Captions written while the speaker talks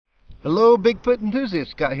Hello, Bigfoot enthusiast.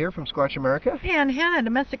 Scott here from Squatch America. And Hannah,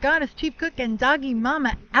 domestic goddess, chief cook, and doggy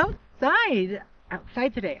mama outside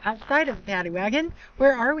today, outside of the paddy wagon.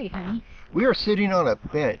 Where are we, honey? We are sitting on a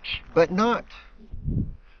bench, but not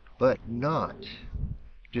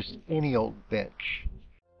just any old bench.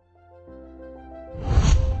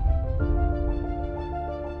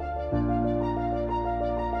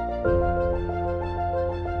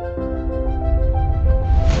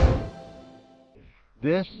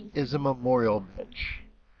 This is a memorial bench.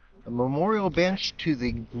 A memorial bench to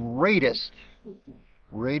the greatest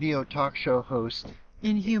radio talk show host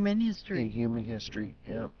in human history. In human history,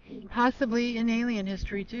 yeah. Possibly in alien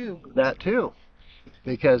history, too. That, too.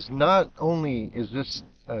 Because not only is this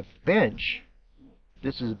a bench,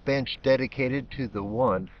 this is a bench dedicated to the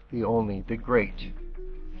one, the only, the great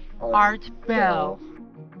Art Bell.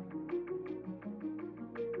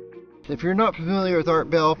 If you're not familiar with Art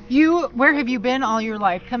Bell, where have you been all your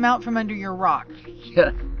life? Come out from under your rock.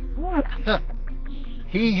 Yeah.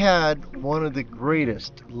 He had one of the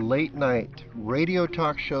greatest late night radio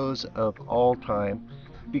talk shows of all time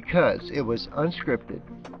because it was unscripted.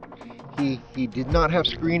 He did not have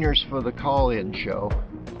screeners for the call-in show,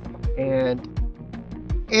 and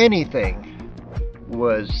anything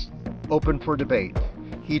was open for debate.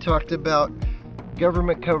 He talked about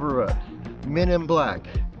government cover-ups, men in black,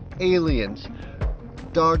 aliens,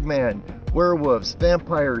 dogman, werewolves,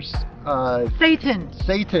 vampires, Satan.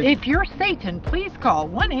 Satan. If you're Satan, please call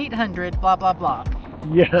 1-800 blah blah blah.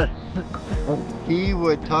 Yes. He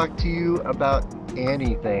would talk to you about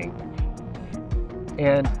anything.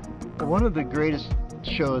 And one of the greatest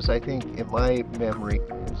shows, I think, in my memory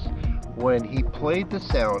is when he played the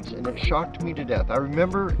sounds, and it shocked me to death. I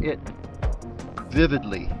remember it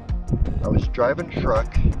vividly. I was driving a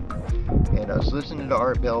truck and I was listening to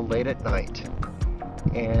Art Bell late at night,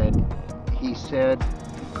 and he said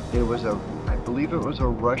there was I believe it was a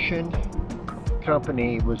Russian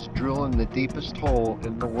company was drilling the deepest hole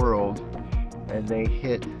in the world, and they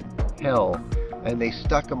hit hell, and they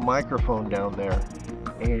stuck a microphone down there,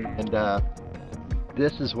 and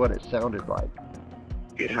this is what it sounded like.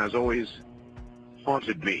 It has always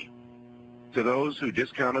haunted me. To those who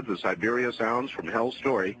discounted the Siberia sounds from Hell's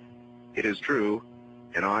Story, it is true,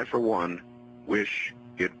 and I, for one, wish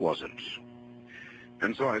it wasn't.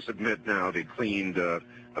 And so I submit now the cleaned, a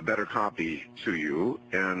better copy to you,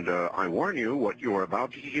 and I warn you, what you are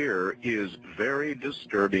about to hear is very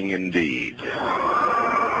disturbing indeed.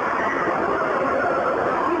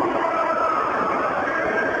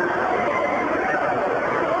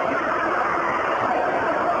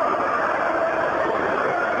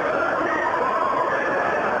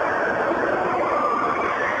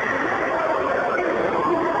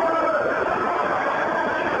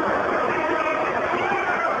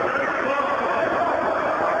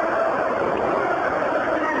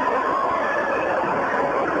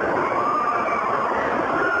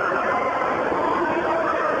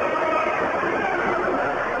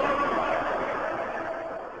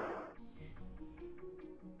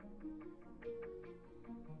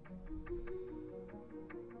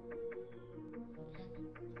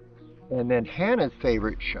 And then Hannah's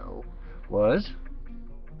favorite show was?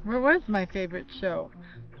 What was my favorite show?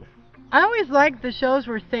 I always liked the shows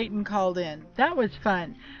where Satan called in. That was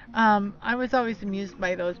fun. I was always amused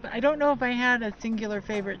by those, but I don't know if I had a singular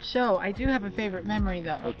favorite show. I do have a favorite memory,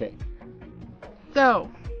 though. Okay.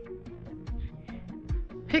 So,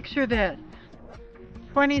 picture this.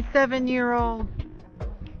 27-year-old,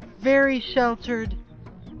 very sheltered,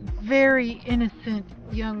 very innocent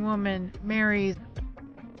young woman marries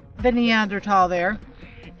the Neanderthal there.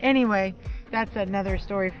 Anyway, that's another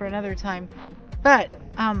story for another time. But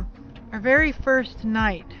our very first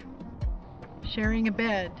night sharing a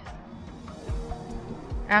bed,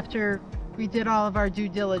 after we did all of our due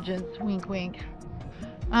diligence, wink wink,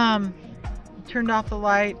 turned off the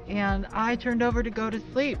light, and I turned over to go to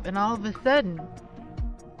sleep, and all of a sudden,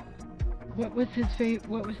 what was his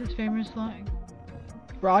famous line?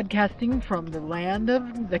 Broadcasting from the land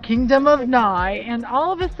of the Kingdom of KNYE, and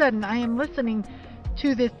all of a sudden I am listening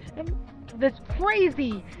to this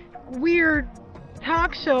crazy, weird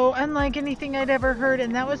talk show unlike anything I'd ever heard,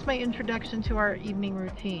 and that was my introduction to our evening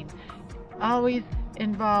routine. Always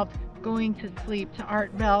involved going to sleep to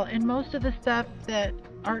Art Bell, and most of the stuff that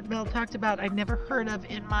Art Bell talked about I'd never heard of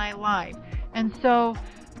in my life. And so,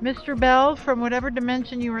 Mr. Bell, from whatever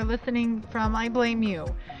dimension you are listening from, I blame you.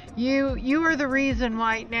 You are the reason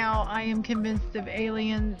why now I am convinced of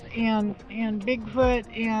aliens and Bigfoot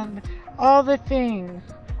and all the things.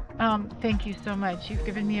 Thank you so much. You've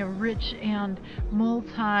given me a rich and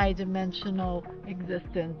multi-dimensional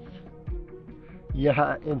existence.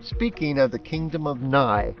 Yeah, and speaking of the Kingdom of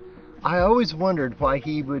KNYE, I always wondered why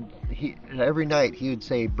every night he would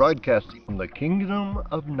say, broadcasting from the Kingdom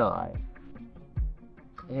of KNYE.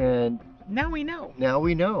 And Now we know. now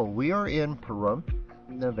we know. We are in Pahrump,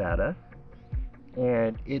 Nevada,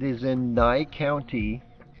 and it is in Nye County,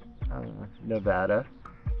 Nevada,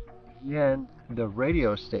 and the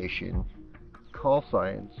radio station call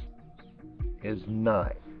signs is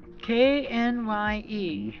Nye.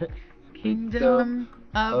 KNYE. Kingdom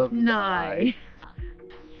of Nye. KNYE.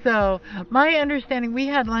 So, my understanding, we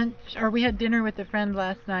had dinner with a friend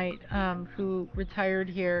last night who retired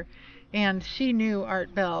here, and she knew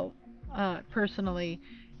Art Bell personally,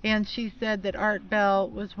 and she said that Art Bell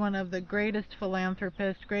was one of the greatest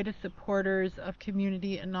philanthropists, greatest supporters of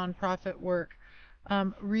community and nonprofit work.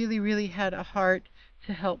 Really, really had a heart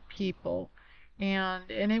to help people, and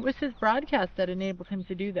it was his broadcast that enabled him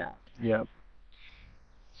to do that. Yep.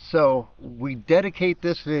 So we dedicate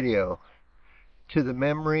this video to the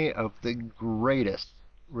memory of the greatest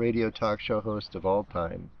radio talk show host of all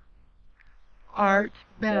time, Art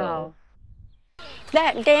Bell.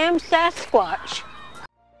 That damn Sasquatch.